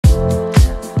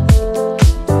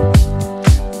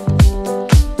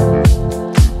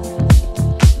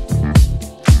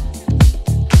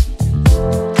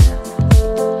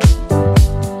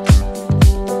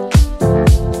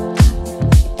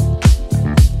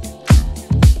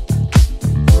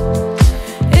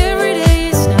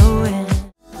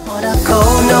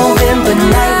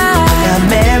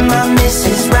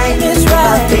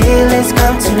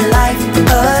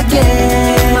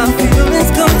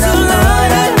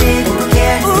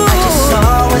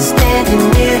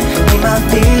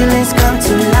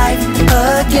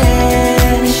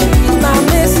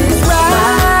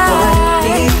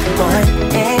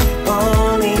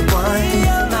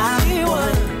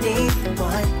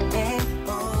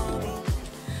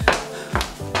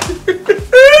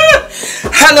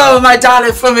Hello, my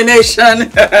darling Fumination.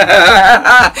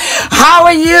 How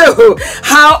are you?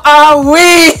 How are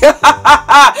we?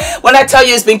 When I tell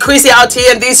you it's been crazy out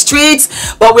here in these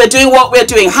streets, but we're doing what we're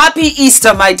doing. Happy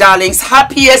Easter, my darlings.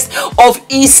 Happiest of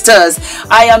Easters.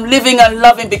 I am living and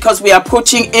loving because we are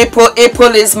approaching April.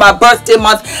 April is my birthday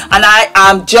month, and I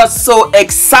am just so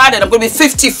excited. I'm going to be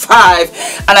 55,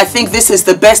 and I think this is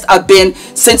the best I've been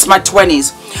since my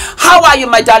 20s. How are you,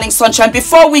 my darling sunshine?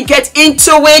 Before we get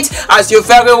into it, as you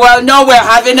very well know, we're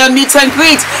having a meet and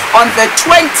greet on the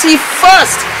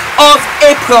 21st of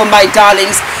April, my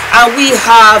darlings, and we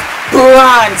have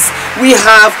brands, we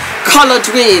have Colored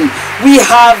Rain, we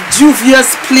have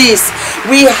JUVIAS Place,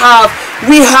 we have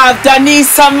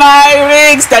Danisa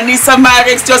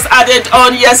Myrick's just added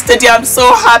on yesterday. I'm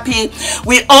so happy.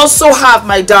 We also have,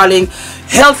 my darling,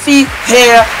 Healthy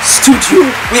Hair Studio.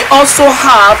 We also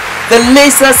have the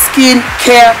Laser Skin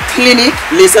Care Clinic.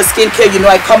 Laser Skin Care, you know,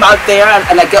 I come out there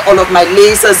and I get all of my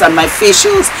lasers and my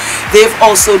facials. They've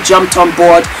also jumped on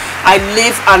board. I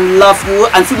live and love you,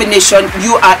 and Fumination,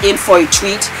 you are in for a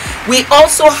treat. We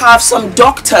also have some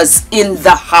doctors in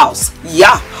the house.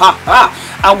 Yeah, ha, ha.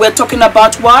 And we're talking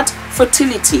about what?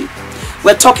 Fertility.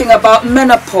 We're talking about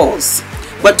menopause.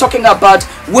 We're talking about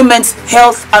women's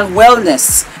health and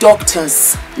wellness.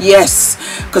 Doctors, yes,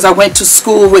 because I went to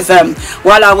school with them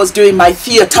while I was doing my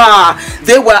theater.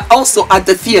 They were also at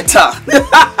the theater.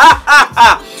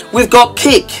 We've got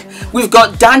cake, we've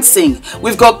got dancing,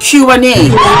 we've got Q&A, all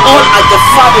at the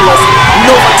fabulous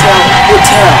Novotel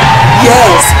Hotel.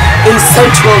 Yes, in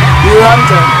central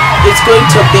London. It's going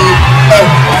to be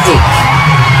epic,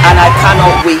 and I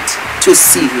cannot wait to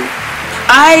see you.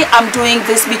 I am doing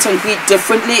this meet and greet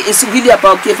differently. It's really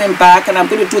about giving back, and I'm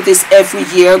going to do this every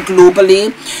year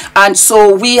globally. And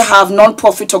so we have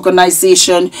non-profit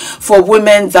organization for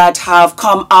women that have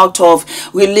come out of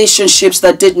relationships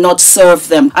that did not serve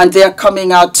them, and they're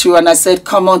coming out too. And I said,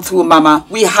 come on through, mama.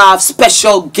 We have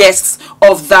special guests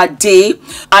of that day,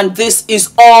 and this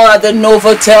is all at the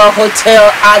Novotel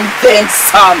Hotel and then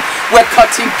some. We're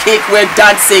cutting cake, we're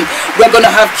dancing, we're going to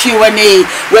have Q&A,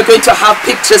 we're going to have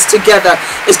pictures together.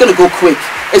 It's going to go quick.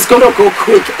 It's going to go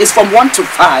quick. It's from 1 to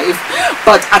 5,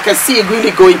 but I can see it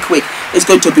really going quick. It's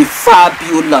going to be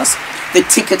fabulous. The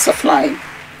tickets are flying.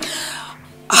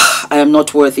 I am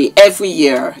not worthy. Every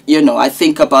year, you know, I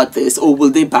think about this. Oh, will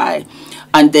they buy?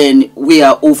 And then we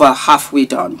are over halfway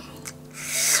done.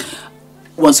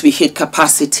 Once we hit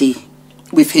capacity,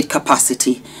 we've hit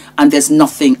capacity, and there's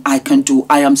nothing I can do.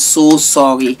 I am so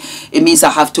sorry. It means I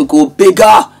have to go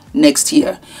bigger next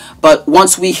year. But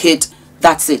once we hit,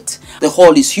 that's it. The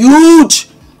hall is huge,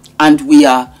 and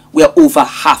we're over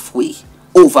halfway.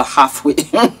 Over halfway.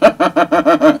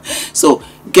 So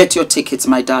get your tickets,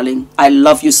 my darling. I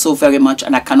love you so very much,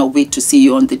 and I cannot wait to see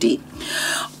you on the day.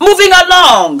 Moving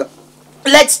along,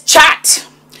 let's chat.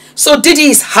 So Diddy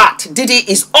is hot. Diddy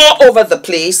is all over the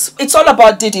place. It's all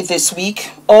about Diddy this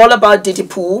week. All about Diddy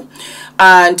Pooh.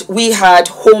 And we had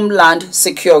Homeland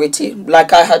Security,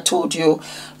 like I had told you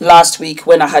last week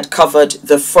when I had covered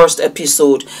the first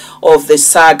episode of the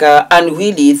saga, and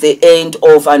really the end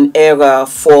of an era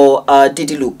for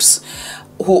Diddy Loops,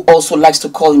 who also likes to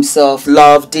call himself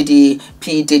Love Diddy,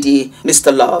 P Diddy,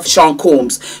 Mr. Love, Sean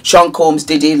Combs,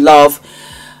 Diddy, Love.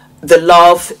 The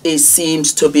love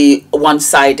seems to be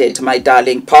one-sided, my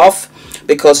darling Puff,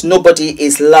 because nobody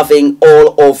is loving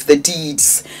all of the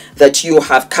deeds that you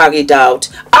have carried out,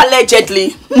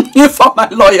 allegedly, for my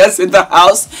lawyers in the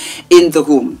house, in the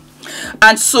room.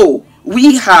 And so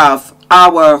we have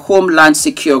our Homeland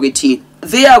Security.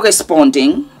 They are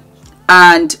responding,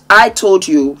 and I told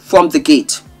you from the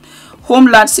gate,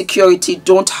 Homeland Security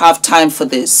don't have time for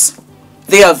this.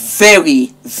 They are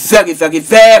very, very, very,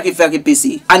 very, very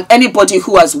busy. And anybody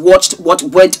who has watched what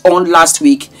went on last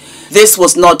week, this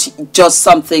was not just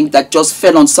something that just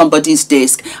fell on somebody's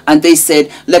desk and they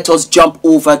said, let us jump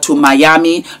over to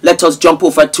Miami, let us jump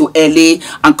over to LA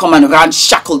and come and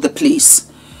ramshackle the place.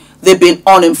 They've been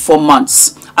on him for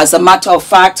months. As a matter of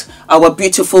fact, our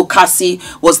beautiful Cassie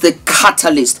was the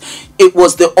catalyst. It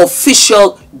was the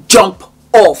official jump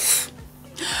off.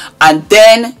 And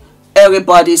then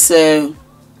everybody said,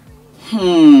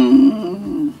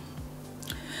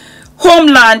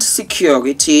 Homeland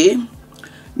Security,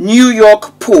 New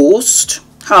York Post.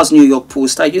 How's New York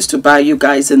Post? I used to buy you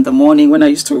guys in the morning when I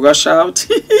used to rush out.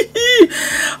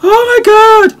 Oh my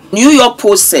God. New York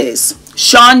Post says,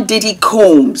 Sean Diddy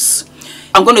Combs.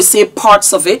 I'm going to say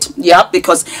parts of it, yeah,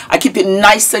 because I keep it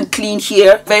nice and clean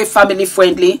here, very family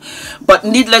friendly. But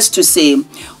needless to say,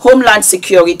 Homeland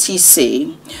Security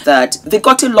say that they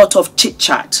got a lot of chit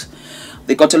chat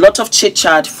They got a lot of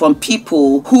chit-chat from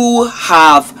people who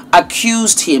have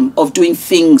accused him of doing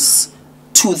things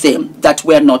to them that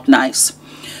were not nice.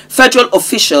 Federal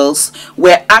officials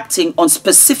were acting on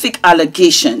specific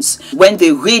allegations when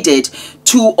they raided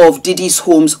two of Diddy's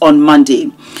homes on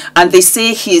Monday. And they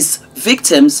say his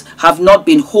victims have not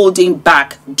been holding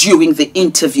back during the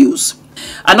interviews.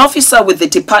 An officer with the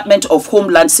Department of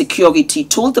Homeland Security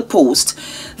told the Post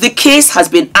the case has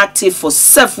been active for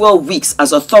several weeks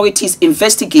as authorities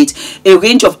investigate a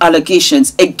range of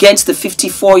allegations against the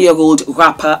 54-year-old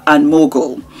rapper and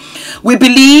mogul. We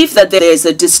believe that there is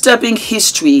a disturbing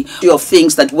history of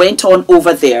things that went on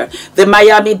over there. The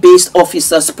Miami-based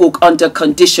officer spoke under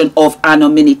condition of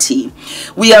anonymity.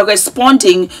 We are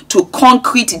responding to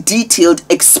concrete, detailed,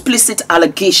 explicit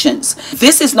allegations.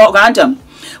 This is not random.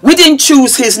 We didn't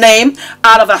choose his name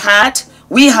out of a hat.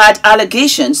 We had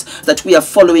allegations that we are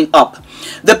following up.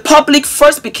 The public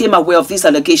first became aware of these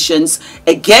allegations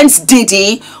against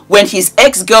Diddy when his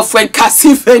ex-girlfriend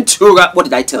Cassie Ventura, what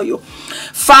did I tell you,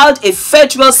 filed a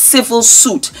federal civil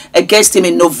suit against him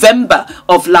in November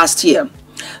of last year.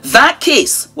 That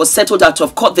case was settled out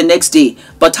of court the next day,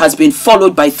 but has been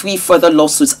followed by 3 further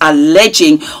lawsuits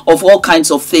alleging of all kinds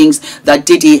of things that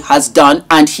Diddy has done,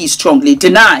 and he strongly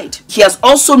denied. He has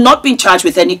also not been charged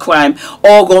with any crime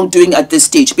or wrongdoing at this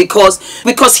stage because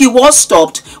he was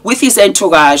stopped with his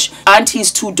entourage and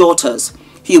his 2 daughters.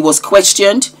 He was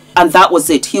questioned, and that was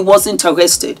it. He wasn't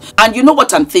arrested. And you know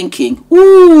what I'm thinking?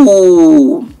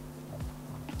 Ooh,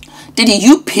 Diddy,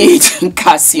 you paid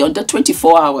Cassie under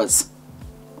 24 hours.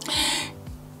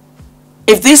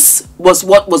 If this was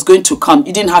what was going to come,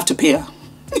 you didn't have to pay her.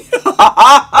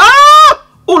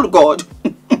 Oh God.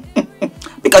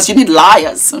 Because you need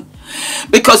liars.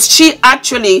 Because she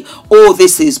actually, oh,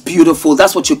 this is beautiful.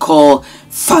 That's what you call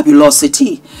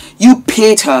fabulosity. You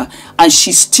paid her and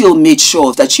she still made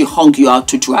sure that she hung you out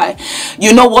to dry.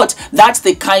 You know what? That's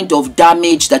the kind of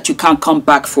damage that you can't come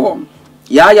back from.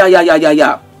 Yeah.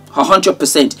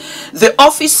 100%. The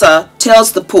officer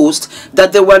tells the Post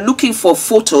that they were looking for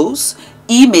photos,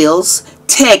 emails,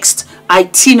 text,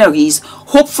 itineraries,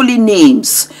 hopefully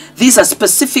names. These are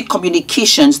specific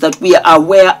communications that we are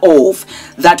aware of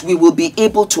that we will be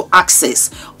able to access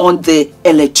on the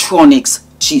electronics.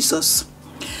 Jesus.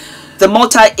 The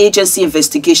multi-agency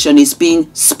investigation is being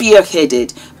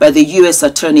spearheaded by the U.S.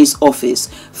 Attorney's Office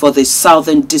for the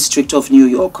Southern District of New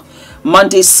York.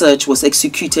 Monday's search was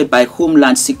executed by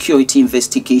Homeland Security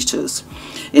investigators.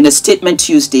 In a statement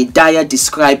Tuesday, Dyer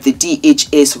described the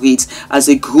DHS raids as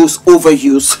a gross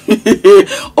overuse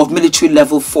of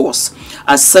military-level force,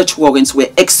 as search warrants were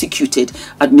executed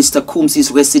at Mr. Combs'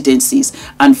 residencies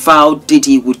and vowed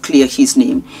Diddy would clear his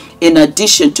name. In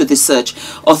addition to the search,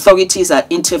 authorities are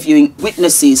interviewing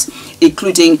witnesses,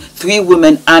 including 3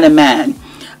 women and a man.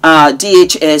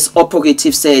 DHS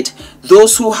operative said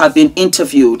those who have been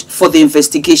interviewed for the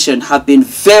investigation have been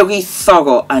very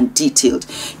thorough and detailed.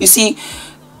 You see,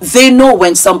 they know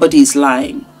when somebody is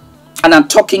lying, and I'm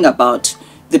talking about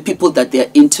the people that they're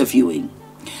interviewing.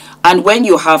 And when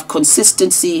you have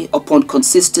consistency upon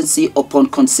consistency upon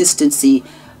consistency,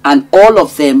 and all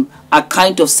of them are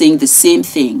kind of saying the same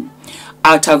thing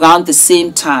at around the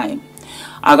same time,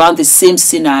 around the same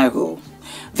scenario,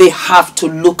 they have to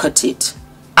look at it.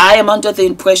 I am under the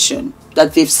impression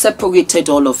that they've separated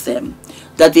all of them,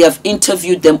 that they have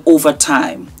interviewed them over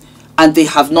time, and they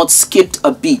have not skipped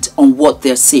a beat on what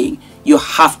they're saying. You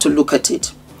have to look at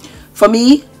it. For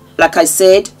me, like I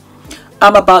said,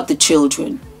 I'm about the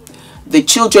children. The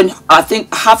children, I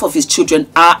think half of his children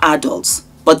are adults,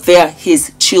 but they're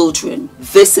his children.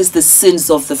 This is the sins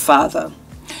of the father.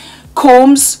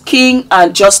 Combs, King,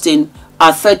 and Justin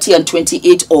are 30 and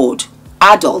 28 old,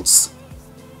 adults.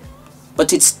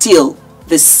 But it's still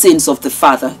the sins of the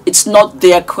father. It's not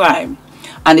their crime.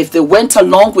 And if they went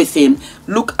along with him,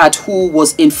 look at who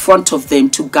was in front of them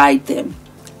to guide them.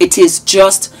 It is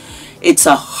just, it's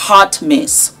a hot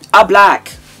mess. A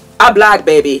black,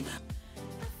 baby.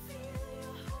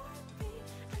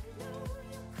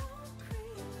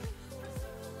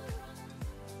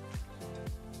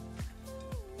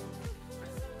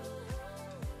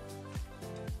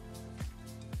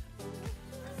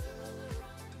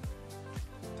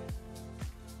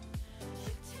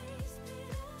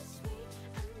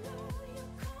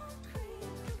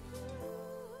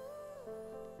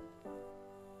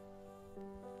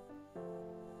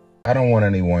 I don't want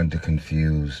anyone to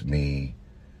confuse me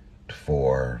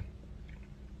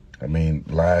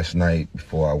last night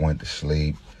before I went to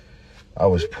sleep, I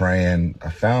was praying. I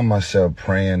found myself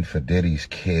praying for Diddy's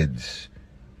kids.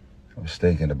 I was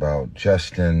thinking about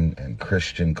Justin and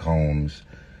Christian Combs.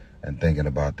 and thinking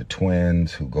about the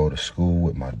twins who go to school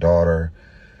with my daughter.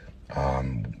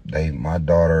 My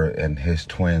daughter and his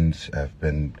twins have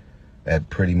been at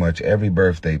pretty much every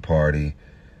birthday party.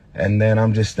 And then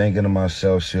I'm just thinking to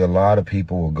myself, see, a lot of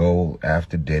people will go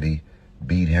after Diddy,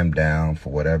 beat him down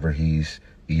for whatever he's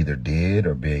either did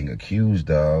or being accused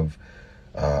of,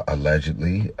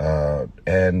 allegedly.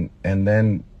 And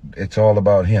then it's all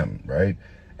about him, right?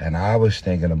 And I was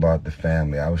thinking about the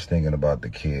family. I was thinking about the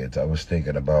kids. I was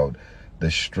thinking about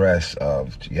the stress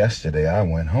of yesterday. I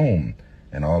went home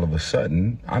and all of a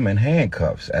sudden I'm in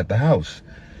handcuffs at the house.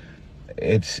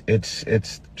 It's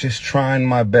just trying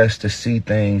my best to see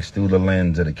things through the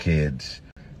lens of the kids,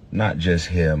 not just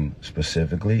him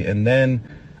specifically. And then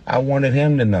I wanted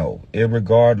him to know,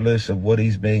 irregardless of what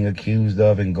he's being accused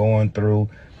of and going through,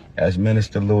 as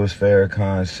Minister Louis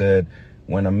Farrakhan said,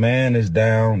 when a man is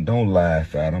down, don't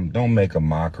laugh at him. Don't make a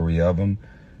mockery of him.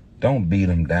 Don't beat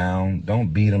him down.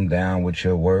 Don't beat him down with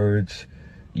your words.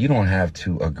 You don't have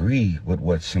to agree with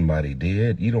what somebody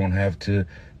did. You don't have to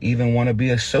even want to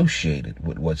be associated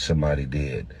with what somebody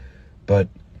did. But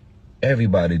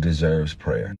everybody deserves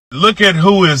prayer. Look at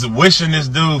who is wishing this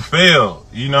dude fail.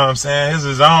 You know what I'm saying? It's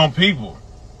his own people.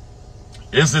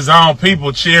 It's his own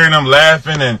people cheering him,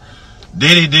 laughing, and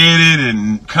Diddy did it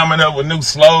and coming up with new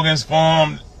slogans for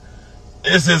him.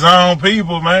 It's his own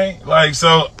people, man. Like,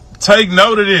 so take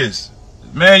note of this.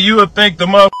 Man, you would think the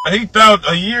motherfucker, he thought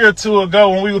a year or two ago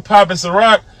when we were popping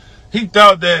Ciroc, he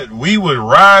thought that we would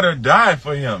ride or die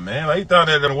for him, man. Like, he thought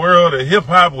that the world of hip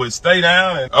hop would stay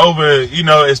down and over, you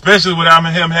know, especially without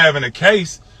him having a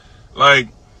case. Like,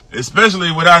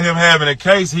 especially without him having a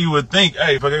case, he would think,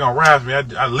 hey, if they're gonna ride for me,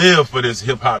 I live for this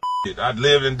hip hop shit. I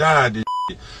lived and died this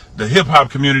shit. The hip hop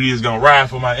community is gonna ride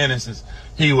for my innocence.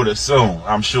 He would assume,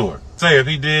 I'm sure. Say if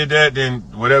he did that, then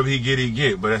whatever he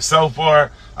get. But so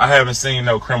far, I haven't seen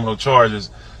no criminal charges.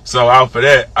 So out for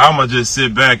that, I'ma just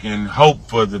sit back and hope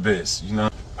for the best, you know.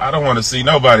 I don't want to see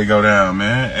nobody go down,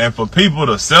 man. And for people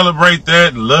to celebrate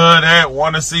that, love that,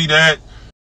 want to see that.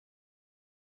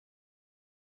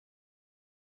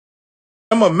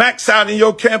 I'm going to max out in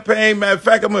your campaign. Matter of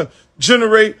fact, I'm going to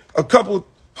generate a couple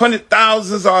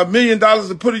 $100,000 or $1 million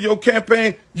to put in your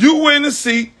campaign. You win the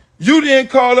seat. You then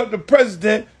call up the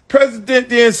president. President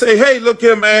then say, hey, look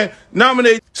here, man,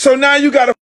 nominate. So now you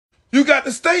got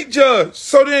the state judge.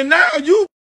 So then now you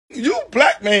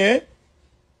black man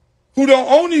who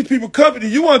don't own these people company,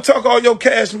 you want to talk all your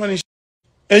cash money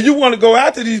and you want to go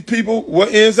after these people.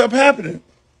 What ends up happening?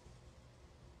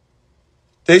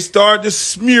 They start the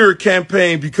smear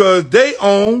campaign because they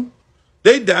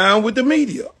down with the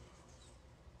media.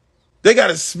 They got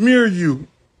to smear you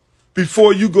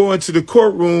before you go into the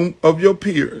courtroom of your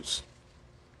peers.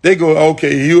 They go,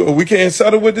 okay, we can't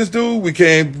settle with this dude.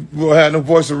 We'll have no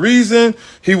voice of reason.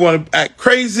 He want to act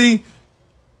crazy.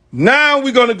 Now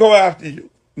we're going to go after you.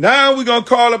 Now we're going to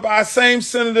call up our same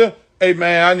senator. Hey,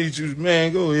 man, I need you,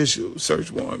 man, go issue a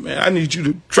search warrant, man. I need you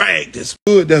to drag this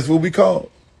hood. That's what we call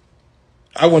it.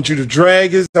 I want you to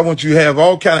drag this. I want you to have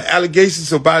all kind of allegations.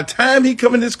 So by the time he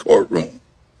come in this courtroom,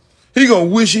 he going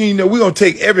to wish he know we're going to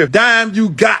take every dime you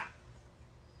got.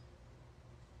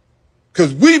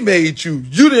 Because we made you.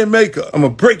 You didn't make us. I'm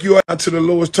going to break you out to the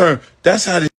lowest term. That's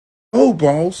how they go,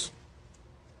 boss.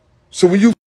 So when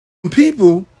you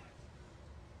people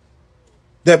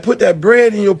that put that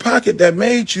bread in your pocket that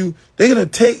made you, they're gonna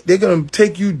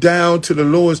take you down to the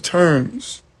lowest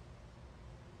terms.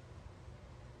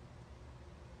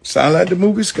 Sound like the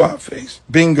movie Scarface.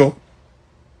 Bingo.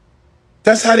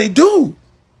 That's how they do.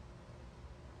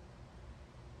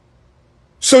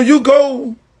 So you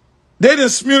go, they done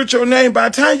smeared your name. By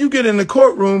the time you get in the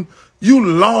courtroom, you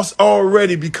lost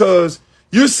already because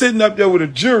you're sitting up there with a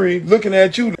jury looking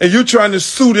at you and you're trying to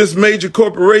sue this major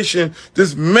corporation,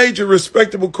 this major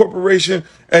respectable corporation,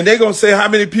 and they're going to say how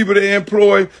many people they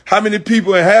employ, how many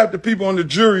people, and half the people on the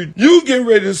jury. You getting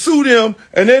ready to sue them,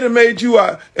 and they done made you,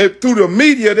 through the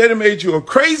media, they done made you a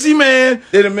crazy man.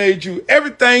 They done made you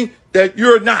everything that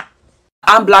you're not.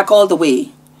 I'm black all the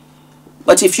way.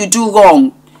 But if you do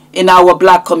wrong in our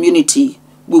black community,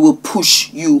 we will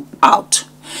push you out.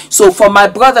 So for my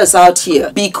brothers out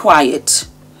here, be quiet.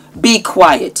 Be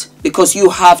quiet because you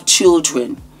have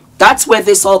children. That's where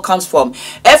this all comes from.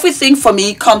 Everything for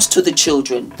me comes to the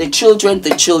children. The children,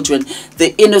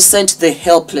 the innocent, the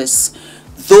helpless.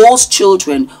 Those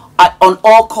children are, on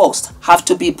all costs, have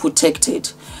to be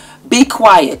protected. Be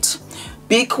quiet.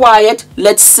 Be quiet.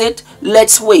 Let's sit.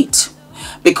 Let's wait.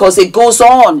 Because it goes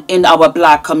on in our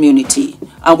black community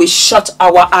and we shut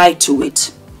our eye to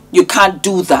it. You can't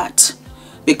do that.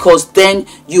 Because then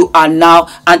you are now,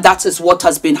 and that is what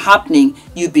has been happening,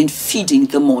 you've been feeding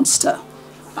the monster.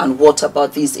 And what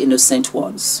about these innocent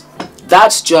ones?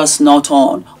 That's just not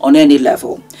on any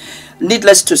level.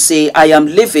 Needless to say, I am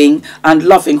living and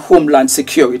loving Homeland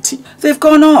Security. They've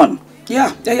gone on.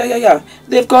 Yeah.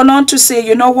 They've gone on to say,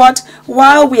 you know what?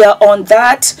 While we are on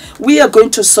that, we are going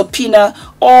to subpoena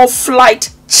all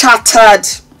flight chartered,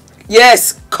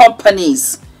 yes,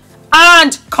 companies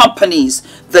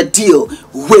that deal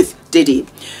with Diddy.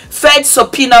 Fed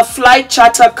subpoena flight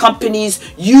charter companies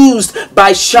used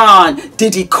by Sean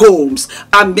Diddy Combs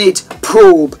amid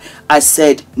probe. I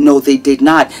said, no, they did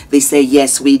not. They say,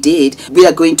 yes, we did. We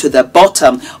are going to the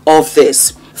bottom of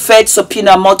this. Fed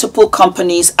subpoena multiple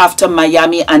companies after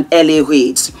Miami and LA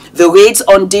raids. The raids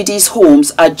on Diddy's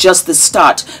homes are just the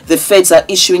start. The feds are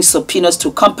issuing subpoenas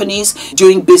to companies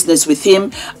doing business with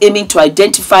him, aiming to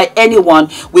identify anyone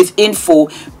with info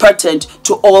pertinent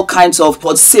to all kinds of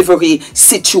unsavory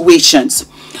situations.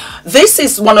 This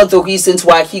is one of the reasons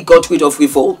why he got rid of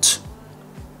Revolt.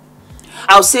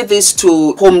 I'll say this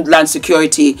to Homeland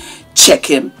Security: check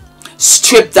him.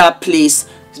 Strip that place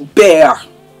bare.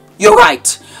 You're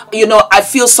right. You know, I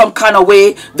feel some kind of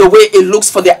way, the way it looks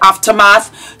for the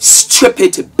aftermath. Strip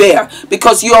it bare,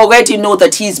 because you already know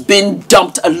that he's been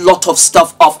dumped a lot of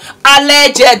stuff off.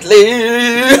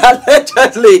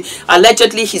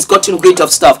 Allegedly he's gotten rid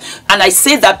of stuff. And I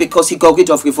say that because he got rid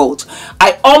of Revolt.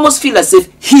 I almost feel as if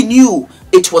he knew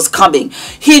it was coming.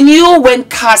 He knew when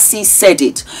Cassie said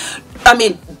it. I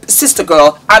mean, sister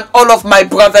girl and all of my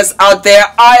brothers out there,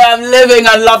 I am living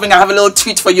and loving. I have a little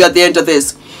treat for you at the end of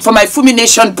this. For my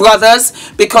FUMINATION brothers,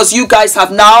 because you guys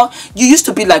have now, you used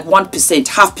to be like 1%,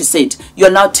 half percent. You're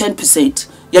now 10%.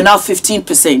 You're now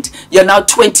 15%. You're now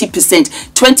 20%.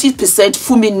 20%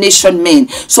 FUMINATION men.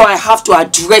 So I have to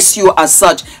address you as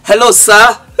such. Hello,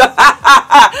 sir.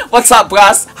 What's up,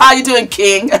 brass? How you doing,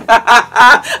 king?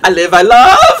 I live, I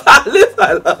love. I live,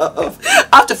 I love.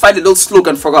 I have to find a little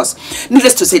slogan for us.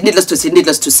 Needless to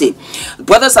say,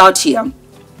 brothers out here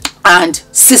and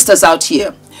sisters out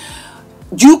here,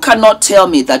 you cannot tell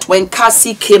me that when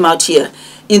Cassie came out here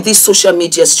in these social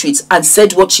media streets and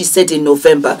said what she said in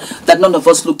November, that none of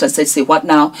us looked and said, say what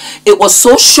now? It was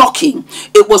so shocking.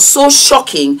 It was so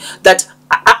shocking that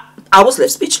I was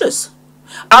left speechless.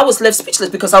 I was left speechless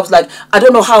because I was like, I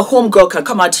don't know how homegirl can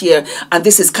come out here and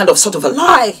this is kind of sort of a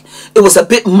lie. It was a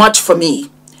bit much for me.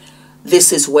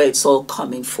 This is where it's all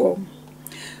coming from.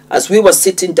 As we were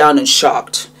sitting down and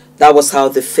shocked, that was how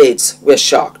the feds were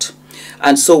shocked.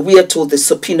 And so we are told the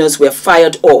subpoenas were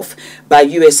fired off by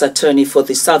U.S. Attorney for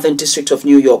the Southern District of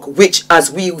New York, which, as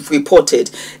we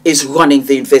reported, is running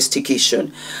the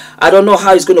investigation. I don't know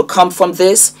how he's going to come from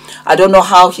this. I don't know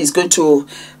how he's going to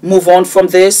move on from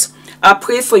this. I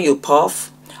pray for you,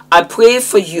 Puff. I pray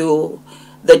for you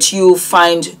that you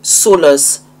find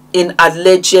solace in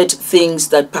alleged things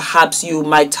that perhaps you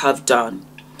might have done.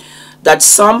 That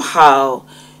somehow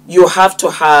you have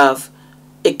to have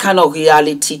a kind of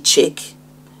reality check.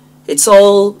 It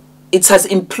has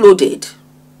imploded.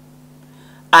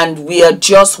 And we are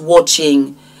just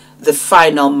watching the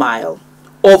final mile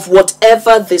of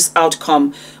whatever this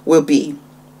outcome will be.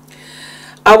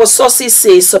 Our sources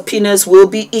say subpoenas will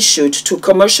be issued to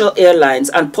commercial airlines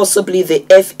and possibly the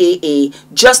FAA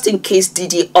just in case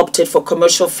Diddy opted for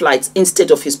commercial flights instead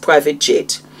of his private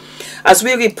jet. As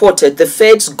we reported, the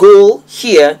Fed's goal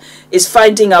here is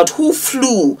finding out who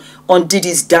flew on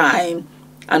Diddy's dime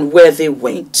and where they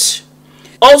went.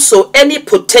 Also, any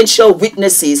potential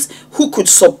witnesses who could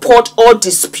support or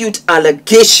dispute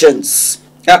allegations.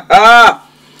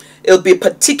 It'll be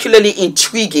particularly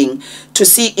intriguing to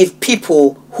see if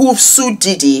people who've sued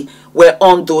Diddy were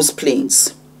on those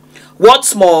planes.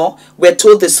 What's more, we're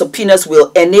told the subpoenas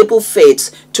will enable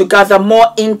feds to gather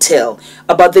more intel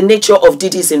about the nature of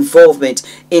Diddy's involvement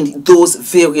in those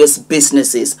various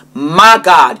businesses. My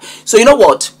God. So you know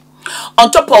what?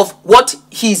 On top of what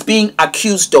he's being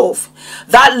accused of,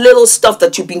 that little stuff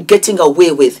that you've been getting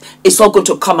away with is all going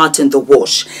to come out in the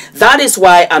wash. That is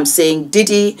why I'm saying,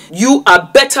 Diddy, you are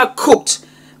better cooked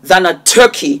than a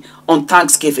turkey on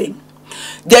Thanksgiving.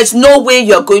 There's no way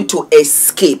you're going to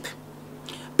escape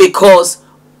because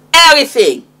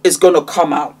everything is going to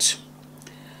come out.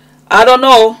 I don't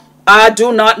know. I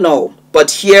do not know.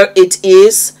 But here it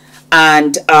is.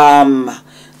 And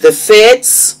the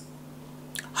feds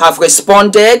have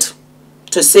responded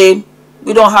to say,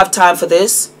 we don't have time for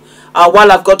this.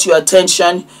 While I've got your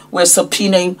attention, we're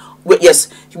subpoenaing.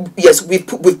 Yes,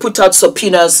 we've put out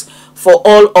subpoenas for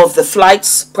all of the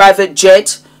flights, private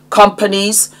jet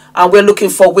companies, and we're looking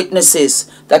for witnesses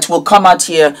that will come out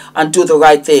here and do the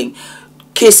right thing.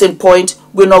 Case in point,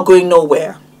 we're not going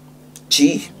nowhere.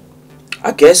 Gee,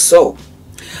 I guess so.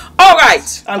 All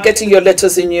right, I'm getting your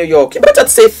letters in New York. You better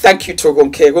say thank you to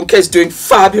Ronke. Ronke is doing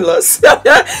fabulous.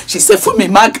 She said, for me,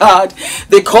 my God.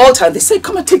 They called her and they said,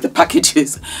 come and take the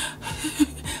packages.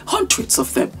 Hundreds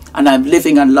of them. And I'm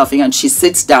living and loving. And she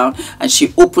sits down and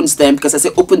she opens them, because I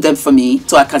say open them for me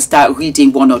so I can start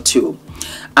reading one or two.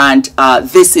 And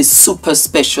this is super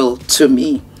special to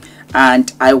me.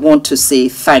 And I want to say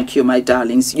thank you, my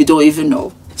darlings. You don't even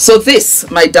know. So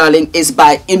this, my darling, is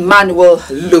by Emmanuel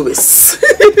Lewis.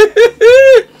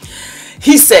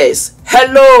 He says,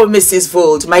 hello, Mrs.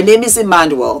 Vold. My name is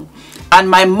Emmanuel. And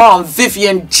my mom,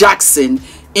 Vivian Jackson,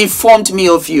 informed me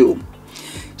of you.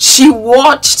 She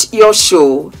watched your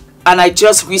show. And I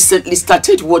just recently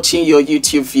started watching your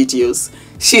YouTube videos.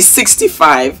 She's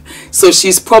 65, so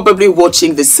she's probably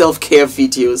watching the self-care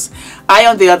videos. I,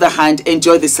 on the other hand,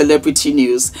 enjoy the celebrity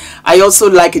news. I also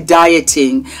like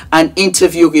dieting and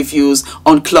interview reviews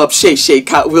on Club Shay Shay,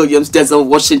 Cat Williams, Denzel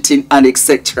Washington, and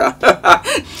etc.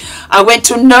 I went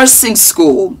to nursing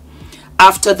school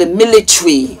after the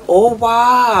military. Oh,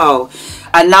 wow.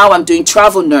 And now I'm doing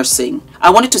travel nursing. I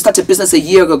wanted to start a business a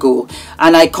year ago,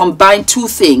 and I combined two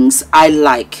things I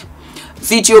like: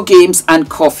 video games and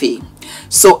coffee.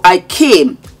 So I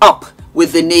came up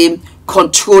with the name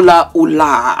Controller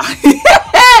Ola.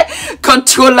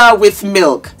 Controller with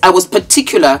milk. I was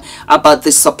particular about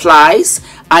the supplies,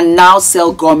 and now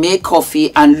sell gourmet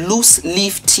coffee and loose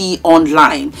leaf tea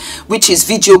online, which is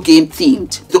video game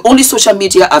themed. The only social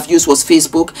media I've used was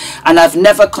Facebook, and I've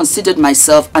never considered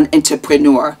myself an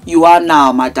entrepreneur. You are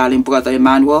now, my darling brother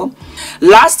Emmanuel.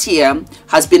 Last year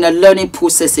has been a learning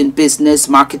process in business,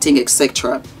 marketing,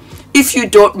 etc. If you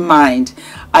don't mind,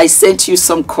 I sent you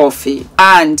some coffee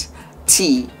and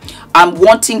tea. I'm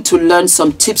wanting to learn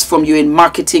some tips from you in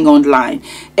marketing online.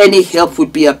 Any help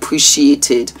would be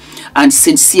appreciated. And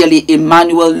sincerely,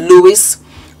 Emmanuel Lewis,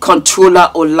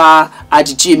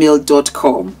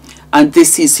 controllerola@gmail.com. And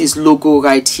this is his logo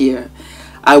right here.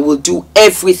 I will do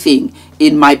everything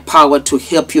in my power to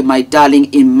help you, my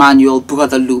darling Emmanuel,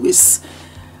 brother Lewis.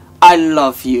 I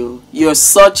love you. You're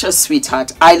such a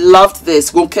sweetheart. I loved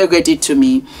this. Ronke read it to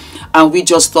me, and we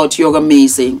just thought you're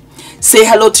amazing. Say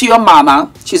hello to your mama.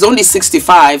 She's only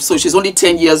 65, so she's only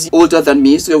 10 years older than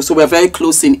me, so we're very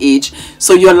close in age.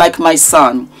 So you're like my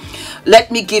son.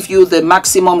 Let me give you the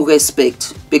maximum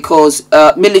respect, because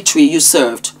military you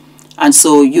served, and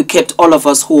so you kept all of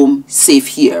us home safe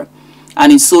here.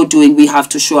 And in so doing, we have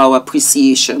to show our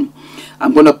appreciation.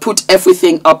 I'm going to put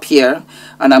everything up here,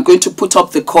 and I'm going to put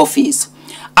up the coffees.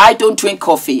 I don't drink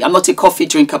coffee. I'm not a coffee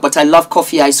drinker, but I love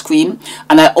coffee ice cream,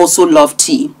 and I also love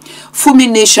tea.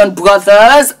 FUMINATION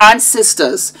brothers and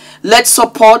sisters, let's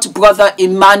support brother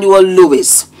Emmanuel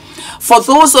Lewis. For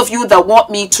those of you that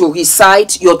want me to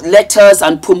recite your letters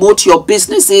and promote your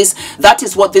businesses, that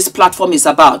is what this platform is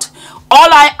about.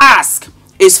 All I ask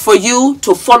is for you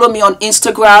to follow me on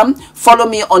Instagram, follow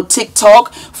me on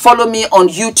TikTok, follow me on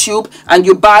YouTube, and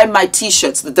you buy my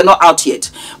t-shirts. They're not out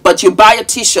yet, but you buy a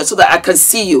t-shirt so that I can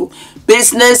see you.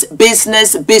 Business,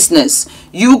 business, business.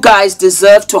 You guys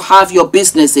deserve to have your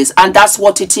businesses, and that's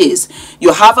what it is.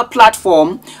 You have a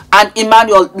platform, and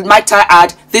Emmanuel, might I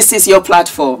add, this is your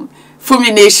platform.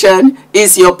 FUMINATION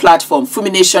is your platform.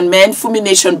 FUMINATION men,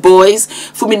 FUMINATION boys,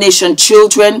 FUMINATION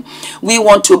children. We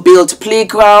want to build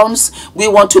playgrounds. We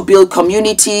want to build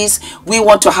communities. We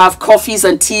want to have coffees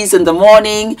and teas in the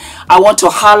morning. I want to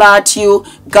holler at you.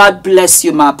 God bless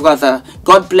you, my brother.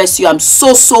 God bless you. I'm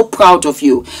so, so proud of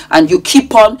you. And you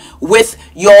keep on with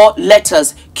your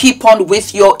letters. Keep on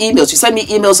with your emails. You send me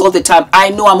emails all the time. I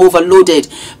know I'm overloaded,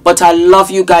 but I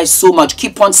love you guys so much.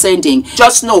 Keep on sending.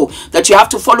 Just know that you have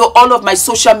to follow all of my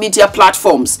social media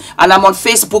platforms, and I'm on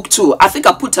Facebook too. I think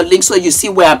I put a link so you see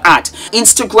where I'm at.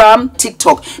 Instagram,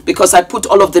 TikTok, because I put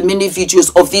all of the mini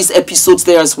videos of these episodes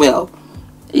there as well.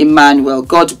 Emmanuel,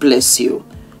 God bless you.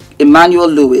 Emmanuel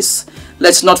Lewis.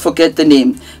 Let's not forget the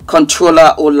name.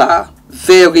 Controller Ola.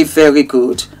 Very, very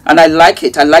good. And I like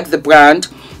it. I like the brand.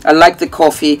 I like the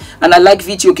coffee, and I like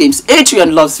video games.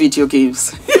 Adrian loves video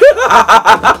games.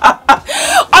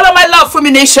 All of my love,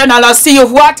 FUMINATION, and I'll see you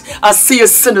what? I'll see you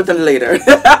sooner than later.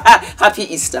 Happy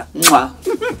Easter. Mwah.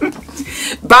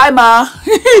 Bye, Ma.